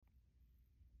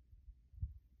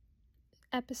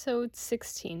Episode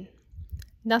 16.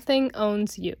 Nothing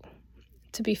owns you.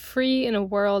 To be free in a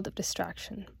world of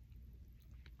distraction.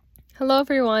 Hello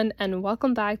everyone, and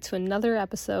welcome back to another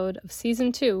episode of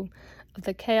Season 2 of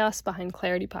the Chaos Behind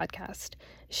Clarity podcast,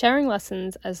 sharing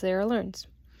lessons as they are learned.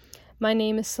 My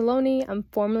name is Saloni. I'm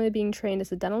formerly being trained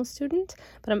as a dental student,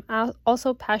 but I'm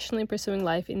also passionately pursuing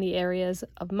life in the areas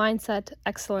of mindset,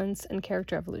 excellence, and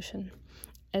character evolution.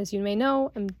 As you may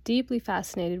know, I'm deeply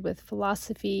fascinated with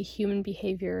philosophy, human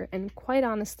behavior, and quite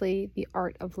honestly, the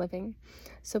art of living.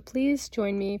 So please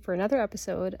join me for another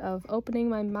episode of opening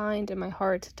my mind and my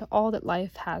heart to all that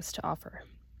life has to offer.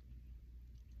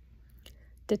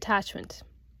 Detachment.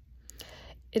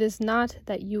 It is not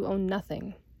that you own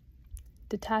nothing.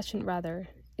 Detachment, rather,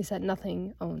 is that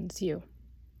nothing owns you.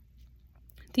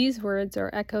 These words are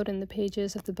echoed in the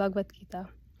pages of the Bhagavad Gita,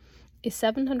 a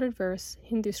 700-verse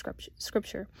Hindu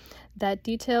scripture that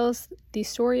details the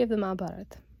story of the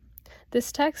Mahabharata.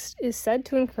 This text is said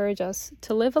to encourage us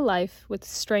to live a life with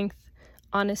strength,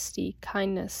 honesty,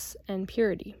 kindness, and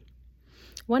purity.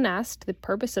 When asked the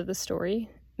purpose of the story,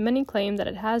 many claim that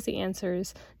it has the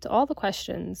answers to all the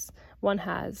questions one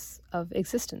has of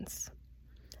existence.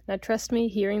 Now, trust me,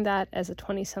 hearing that as a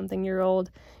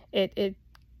 20-something-year-old, it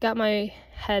got my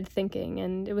head thinking,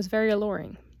 and it was very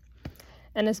alluring.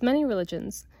 And as many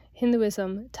religions,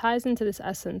 Hinduism ties into this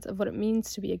essence of what it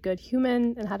means to be a good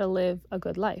human and how to live a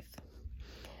good life.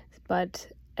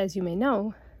 But as you may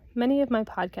know, many of my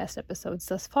podcast episodes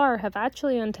thus far have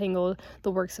actually untangled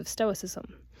the works of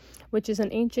Stoicism, which is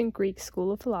an ancient Greek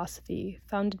school of philosophy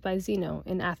founded by Zeno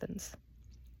in Athens.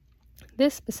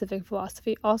 This specific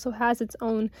philosophy also has its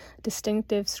own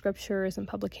distinctive scriptures and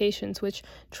publications which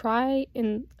try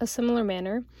in a similar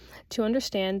manner to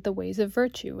understand the ways of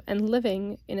virtue and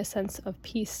living in a sense of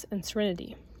peace and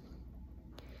serenity.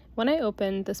 When I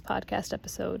opened this podcast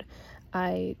episode,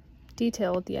 I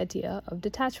detailed the idea of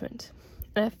detachment,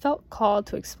 and I felt called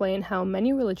to explain how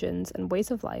many religions and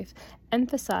ways of life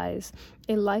emphasize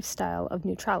a lifestyle of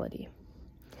neutrality,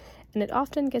 and it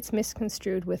often gets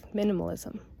misconstrued with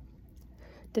minimalism.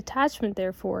 Detachment,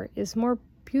 therefore, is more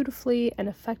beautifully and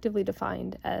effectively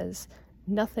defined as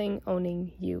nothing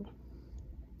owning you.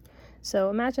 So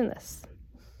imagine this.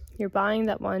 You're buying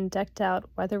that one decked-out,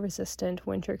 weather-resistant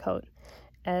winter coat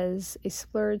as a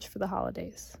splurge for the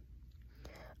holidays.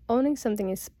 Owning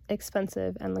something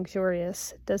expensive and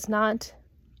luxurious does not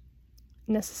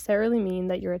necessarily mean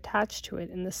that you're attached to it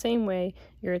in the same way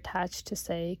you're attached to,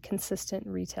 say, consistent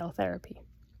retail therapy.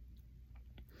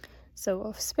 So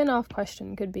a spin-off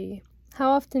question could be,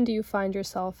 how often do you find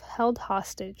yourself held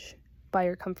hostage by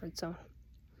your comfort zone?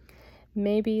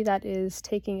 Maybe that is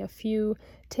taking a few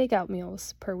takeout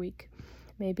meals per week.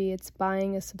 Maybe it's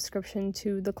buying a subscription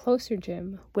to the closer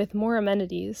gym with more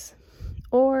amenities,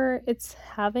 or it's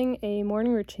having a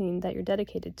morning routine that you're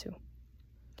dedicated to.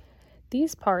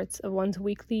 These parts of one's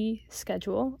weekly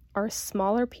schedule are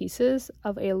smaller pieces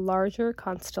of a larger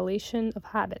constellation of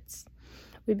habits.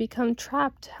 We become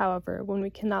trapped, however, when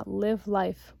we cannot live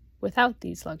life without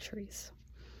these luxuries.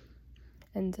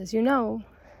 And as you know,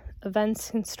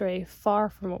 events can stray far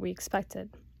from what we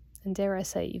expected, and dare I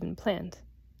say, even planned.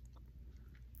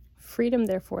 Freedom,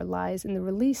 therefore, lies in the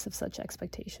release of such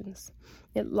expectations.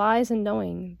 It lies in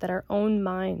knowing that our own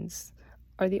minds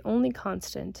are the only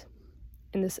constant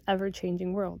in this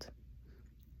ever-changing world.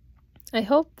 I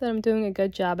hope that I'm doing a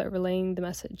good job at relaying the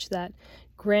message that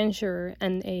grandeur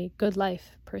and a good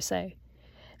life, per se,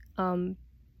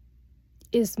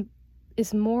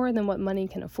 is more than what money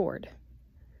can afford.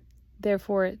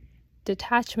 Therefore,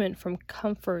 detachment from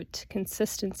comfort,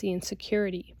 consistency, and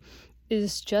security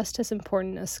is just as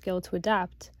important a skill to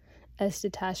adapt as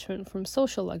detachment from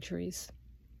social luxuries.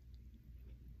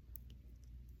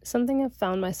 Something I've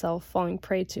found myself falling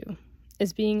prey to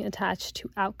is being attached to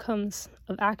outcomes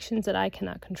of actions that I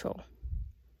cannot control.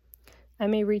 I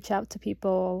may reach out to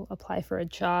people, apply for a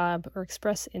job, or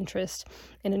express interest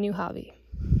in a new hobby.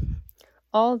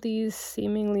 All these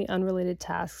seemingly unrelated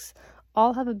tasks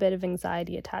all have a bit of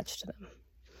anxiety attached to them.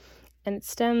 And it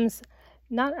stems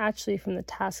not actually from the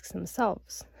tasks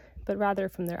themselves, but rather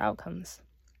from their outcomes.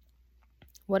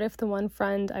 What if the one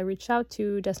friend I reached out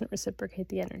to doesn't reciprocate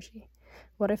the energy?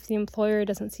 What if the employer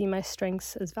doesn't see my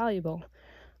strengths as valuable?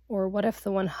 Or what if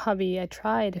the one hobby I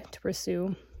tried to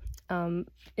pursue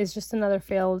is just another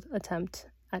failed attempt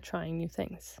at trying new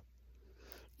things?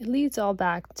 It leads all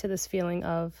back to this feeling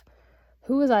of,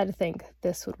 who was I to think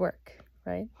this would work,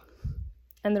 right?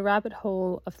 And the rabbit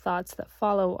hole of thoughts that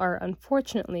follow are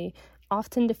unfortunately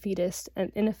often defeatist and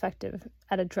ineffective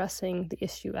at addressing the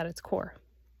issue at its core.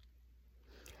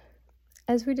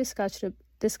 As we discussed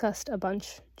a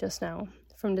bunch just now,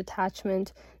 from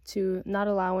detachment to not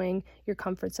allowing your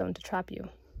comfort zone to trap you.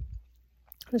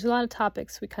 There's a lot of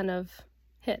topics we kind of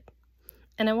hit.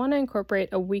 And I want to incorporate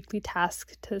a weekly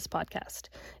task to this podcast.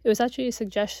 It was actually a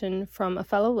suggestion from a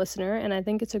fellow listener, and I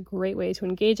think it's a great way to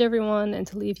engage everyone and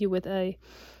to leave you with a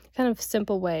kind of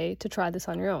simple way to try this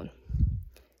on your own.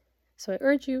 So I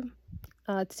urge you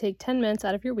to take 10 minutes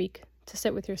out of your week to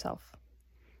sit with yourself.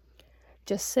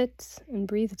 Just sit and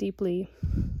breathe deeply,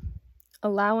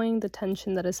 allowing the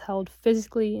tension that is held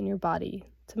physically in your body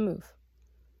to move.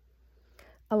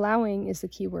 Allowing is the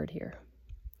key word here.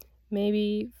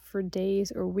 Maybe for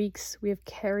days or weeks, we have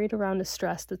carried around a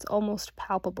stress that's almost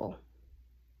palpable.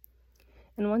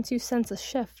 And once you sense a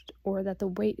shift or that the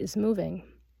weight is moving,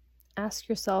 ask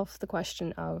yourself the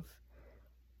question of,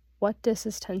 what does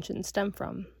this tension stem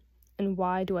from, and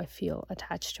why do I feel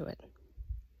attached to it?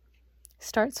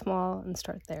 Start small and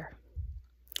start there.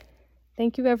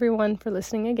 Thank you everyone for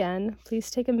listening again. Please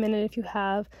take a minute if you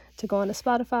have to go onto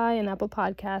Spotify and Apple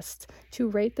Podcasts to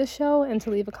rate the show and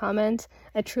to leave a comment.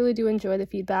 I truly do enjoy the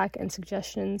feedback and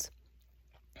suggestions,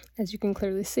 as you can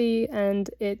clearly see, and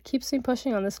it keeps me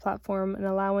pushing on this platform and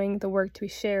allowing the work to be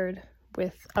shared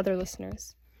with other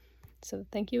listeners. So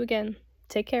thank you again.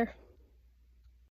 Take care.